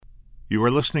You are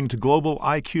listening to Global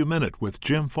IQ Minute with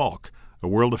Jim Falk, a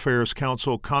World Affairs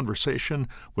Council conversation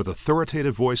with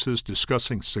authoritative voices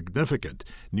discussing significant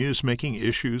news-making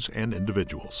issues and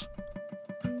individuals.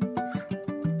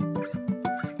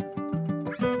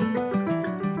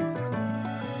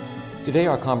 Today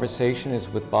our conversation is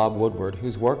with Bob Woodward,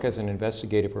 whose work as an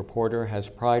investigative reporter has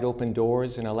pried open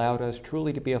doors and allowed us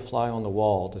truly to be a fly on the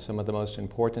wall to some of the most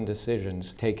important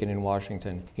decisions taken in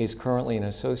Washington. He's currently an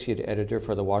associate editor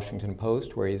for The Washington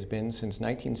Post, where he's been since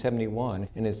 1971,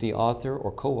 and is the author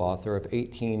or co-author of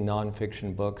 18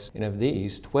 nonfiction books, and of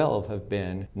these, 12 have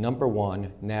been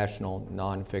 #1 national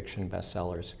nonfiction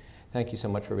bestsellers. Thank you so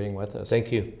much for being with us.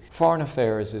 Thank you. Foreign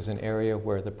affairs is an area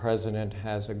where the president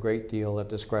has a great deal of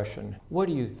discretion. What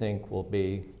do you think will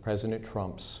be President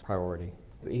Trump's priority?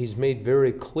 He's made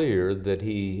very clear that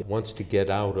he wants to get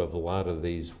out of a lot of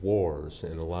these wars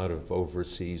and a lot of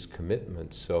overseas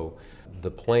commitments. So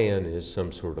the plan is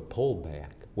some sort of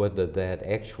pullback. Whether that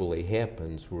actually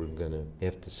happens, we're going to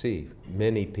have to see.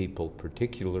 Many people,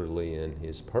 particularly in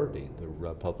his party, the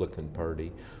Republican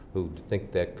Party, who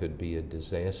think that could be a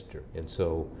disaster. And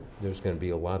so there's going to be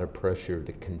a lot of pressure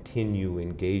to continue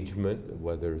engagement,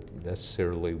 whether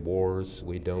necessarily wars,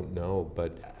 we don't know.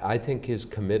 But I think his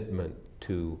commitment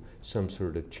to some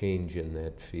sort of change in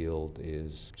that field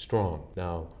is strong.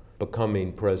 Now,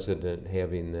 becoming president,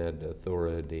 having that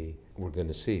authority, we're going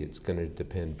to see. It's going to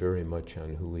depend very much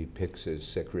on who he picks as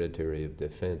Secretary of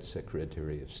Defense,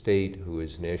 Secretary of State, who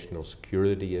his national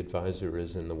security advisor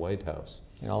is in the White House.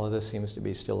 And all of this seems to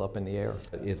be still up in the air.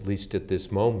 At least at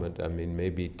this moment. I mean,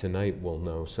 maybe tonight we'll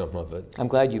know some of it. I'm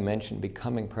glad you mentioned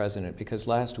becoming president, because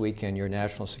last weekend your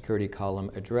national security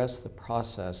column addressed the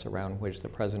process around which the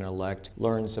president-elect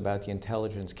learns about the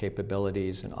intelligence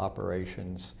capabilities and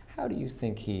operations. How do you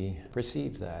think he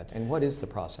perceived that, and what is the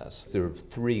process? There are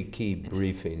three key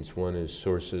briefings. One is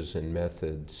sources and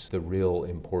methods, the real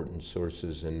important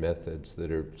sources and methods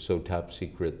that are so top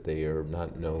secret they are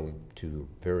not known to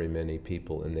very many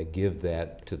people, and they give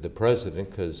that to the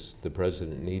president because the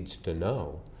president needs to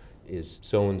know. Is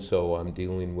so-and-so I'm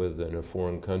dealing with in a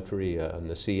foreign country on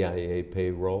the CIA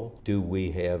payroll? Do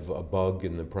we have a bug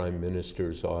in the Prime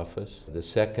Minister's office? The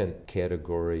second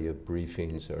category of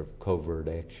briefings are covert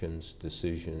actions,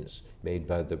 decisions made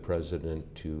by the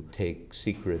president to take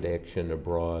secret action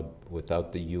abroad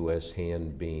without the U.S.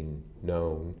 hand being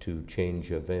known, to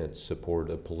change events,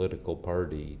 support a political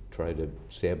party, try to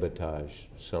sabotage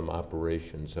some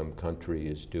operation some country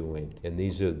is doing. And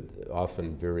these are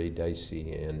often very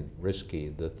dicey and risky.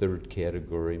 The third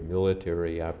category,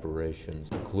 military operations,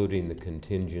 including the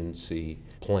contingency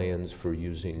plans for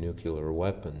using nuclear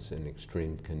weapons in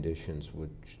extreme conditions,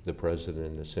 which the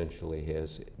president essentially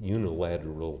has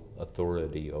unilateral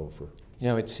authority over. You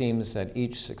know, it seems that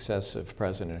each successive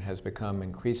president has become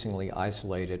increasingly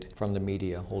isolated from the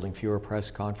media, holding fewer press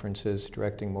conferences,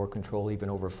 directing more control even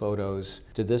over photos.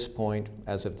 To this point,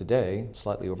 as of today,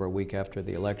 slightly over a week after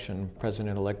the election,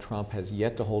 President-elect Trump has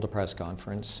yet to hold a press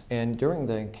conference, and during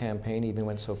the campaign even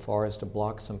went so far as to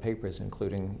block some papers,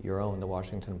 including your own, The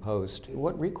Washington Post.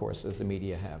 What recourse does the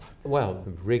media have? Well,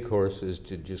 recourse is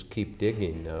to just keep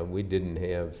digging. We didn't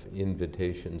have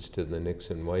invitations to the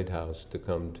Nixon White House to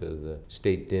come to the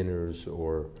state dinners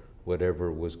or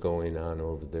whatever was going on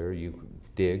over there. You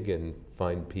dig and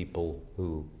find people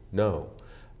who know.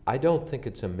 I don't think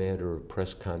it's a matter of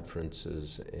press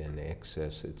conferences and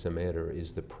access. It's a matter,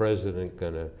 is the president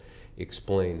going to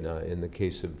explain, in the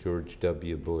case of George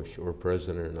W. Bush or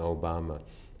President Obama,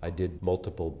 I did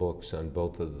multiple books on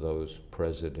both of those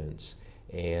presidents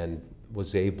and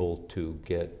was able to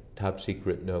get top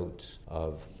secret notes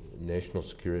of National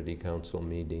Security Council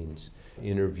meetings,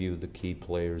 interview the key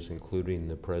players, including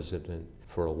the president,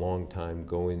 for a long time,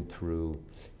 going through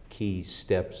key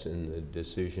steps in the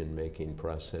decision-making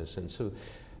process. And so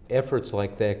efforts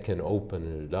like that can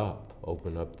open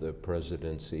up the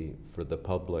presidency for the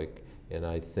public, and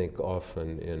I think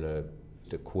often in a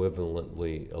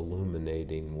equivalently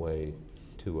illuminating way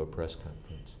to a press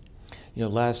conference. You know,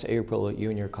 last April, you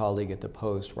and your colleague at the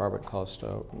Post, Robert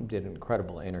Costa, did an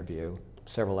incredible interview,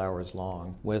 several hours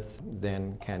long, with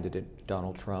then candidate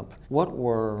Donald Trump. What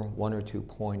were one or two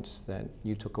points that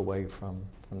you took away from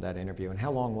that interview, and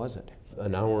how long was it?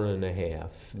 An hour and a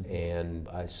half, and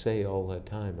I say all the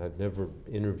time, I've never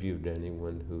interviewed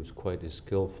anyone who's quite as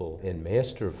skillful and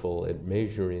masterful at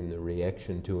measuring the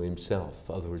reaction to himself.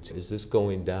 In other words, is this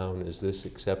going down? Is this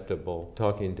acceptable?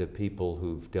 Talking to people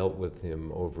who've dealt with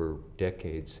him over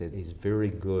decades, said he's very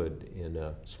good in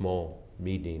a small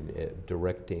meeting at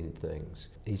directing things.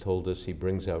 He told us he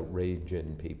brings out rage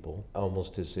in people,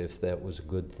 almost as if that was a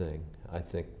good thing. I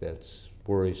think that's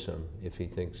worrisome if he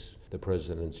thinks the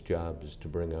president's job is to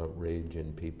bring out rage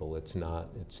in people. It's not.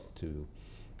 It's to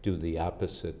do the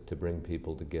opposite, to bring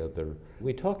people together.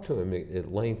 We talked to him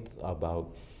at length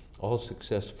about all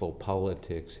successful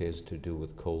politics has to do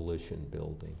with coalition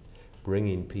building,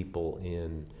 bringing people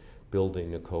in,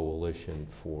 building a coalition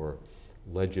for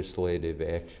legislative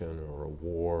action or a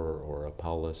war or a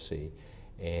policy.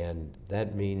 And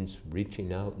that means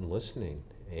reaching out and listening.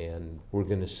 And we're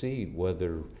going to see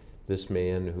whether this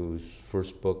man whose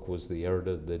first book was The Art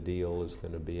of the Deal is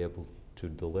going to be able to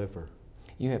deliver.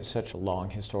 You have such a long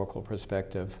historical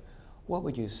perspective. What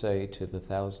would you say to the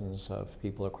thousands of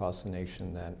people across the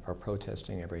nation that are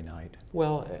protesting every night?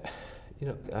 Well,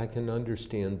 I can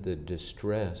understand the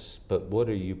distress, but what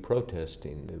are you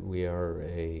protesting? We are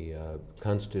a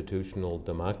constitutional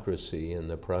democracy, and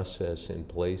the process in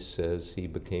place says he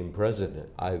became president.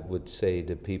 I would say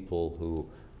to people who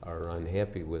are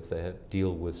unhappy with that,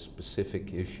 deal with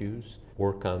specific issues,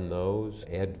 work on those,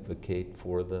 advocate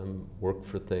for them, work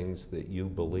for things that you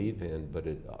believe in, but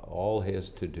it all has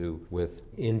to do with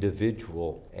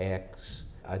individual acts.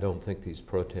 I don't think these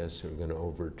protests are going to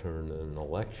overturn an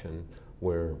election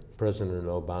where President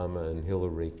Obama and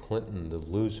Hillary Clinton, the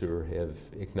loser, have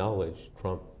acknowledged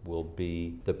Trump will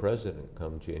be the president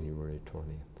come January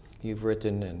 20th. You've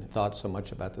written and thought so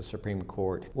much about the Supreme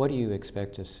Court. What do you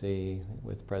expect to see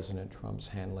with President Trump's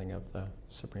handling of the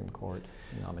Supreme Court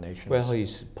nominations? Well,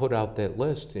 he's put out that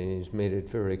list and he's made it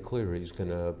very clear he's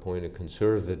going to appoint a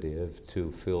conservative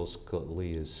to fill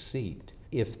Scalia's seat.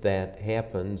 If that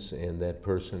happens and that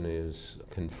person is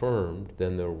confirmed,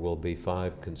 then there will be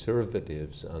 5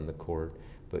 conservatives on the court,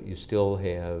 but you still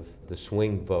have the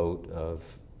swing vote of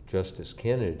Justice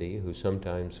Kennedy, who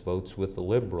sometimes votes with the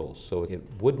liberals. So it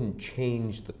wouldn't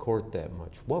change the court that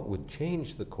much. What would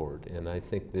change the court? And I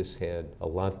think this had a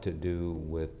lot to do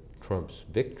with Trump's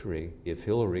victory. If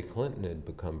Hillary Clinton had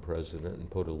become president and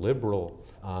put a liberal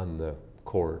on the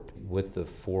court with the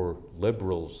 4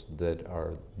 liberals that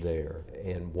are there,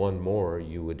 and one more,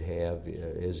 you would have,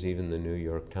 as even the New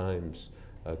York Times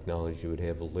acknowledged, you would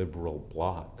have a liberal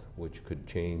bloc, which could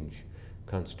change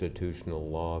constitutional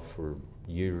law for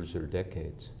years or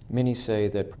decades. Many say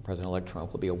that President-elect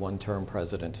Trump will be a one-term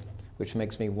president, which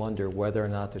makes me wonder whether or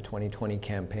not the 2020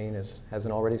 campaign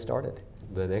hasn't already started.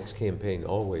 The next campaign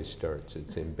always starts.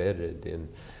 It's embedded in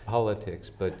politics,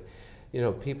 but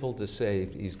people to say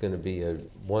he's going to be a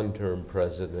one-term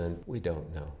president, we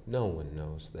don't know. No one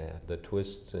knows that. The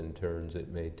twists and turns it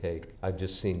may take. I've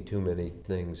just seen too many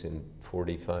things in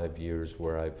 45 years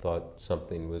where I thought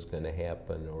something was going to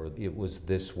happen or it was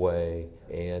this way,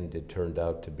 and it turned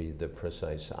out to be the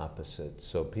precise opposite.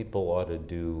 So people ought to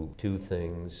do 2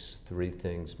 things, 3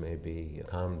 things maybe.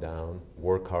 Calm down,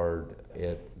 work hard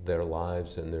at their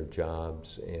lives and their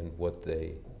jobs and what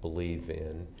they believe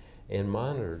in, and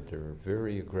monitor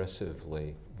very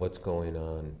aggressively what's going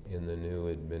on in the new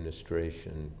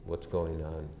administration, what's going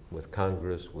on with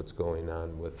Congress, what's going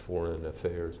on with foreign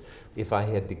affairs. If I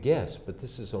had to guess, but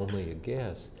this is only a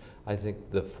guess, I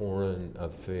think the foreign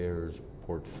affairs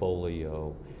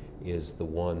portfolio is the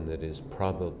one that is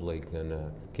probably going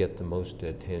to get the most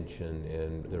attention,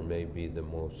 and there may be the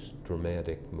most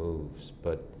dramatic moves.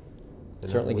 But it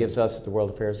certainly gives us at the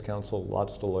World Affairs Council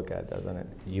lots to look at, doesn't it?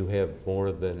 You have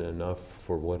more than enough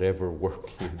for whatever work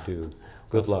you do.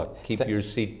 Good luck. Keep your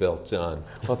seatbelts on.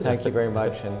 Well, thank you very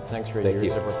much, and thanks for your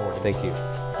years of reporting. Thank you.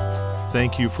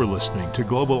 Thank you for listening to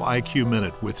Global IQ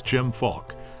Minute with Jim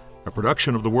Falk, a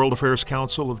production of the World Affairs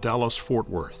Council of Dallas-Fort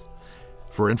Worth.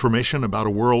 For information about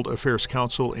a World Affairs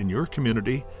Council in your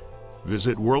community,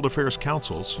 visit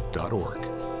worldaffairscouncils.org.